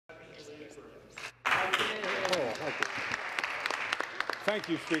Thank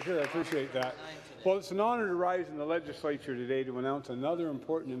you, Speaker. I appreciate that. Well, it's an honour to rise in the Legislature today to announce another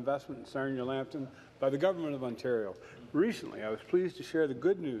important investment in Sarnia-Lambton by the Government of Ontario. Recently, I was pleased to share the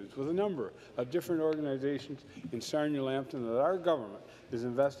good news with a number of different organizations in Sarnia-Lambton that our government is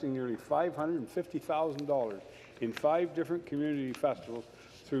investing nearly $550,000 in 5 different community festivals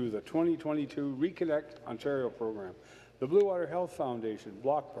through the 2022 Reconnect Ontario program. The Bluewater Health Foundation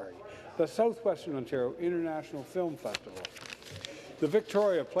Block Party, the Southwestern Ontario International Film Festival, the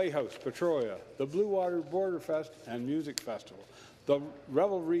Victoria Playhouse Petrolia, the Bluewater BorderFest and Music Festival, the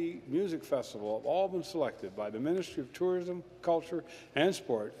Revelree Music Festival have all been selected by the Ministry of Tourism, Culture and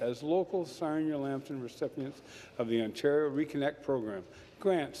Sport as local Sarnia-Lambton recipients of the Ontario Reconnect program,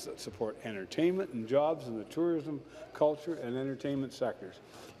 grants that support entertainment and jobs in the tourism, culture and entertainment sectors.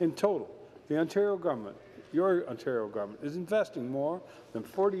 In total, the Ontario government, your Ontario government, is investing more than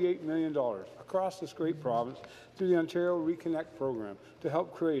 $48 million across this great province through the Ontario Reconnect program to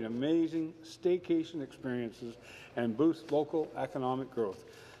help create amazing staycation experiences and boost local economic growth.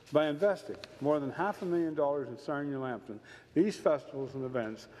 By investing more than $500,000 in Sarnia-Lambton, these festivals and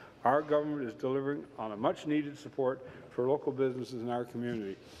events, our government is delivering on a much-needed support for local businesses in our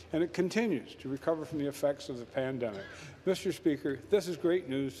community, and it continues to recover from the effects of the pandemic. Mr. Speaker, this is great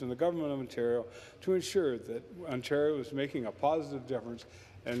news from the Government of Ontario to ensure that Ontario is making a positive difference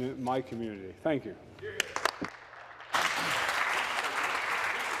in my community. Thank you.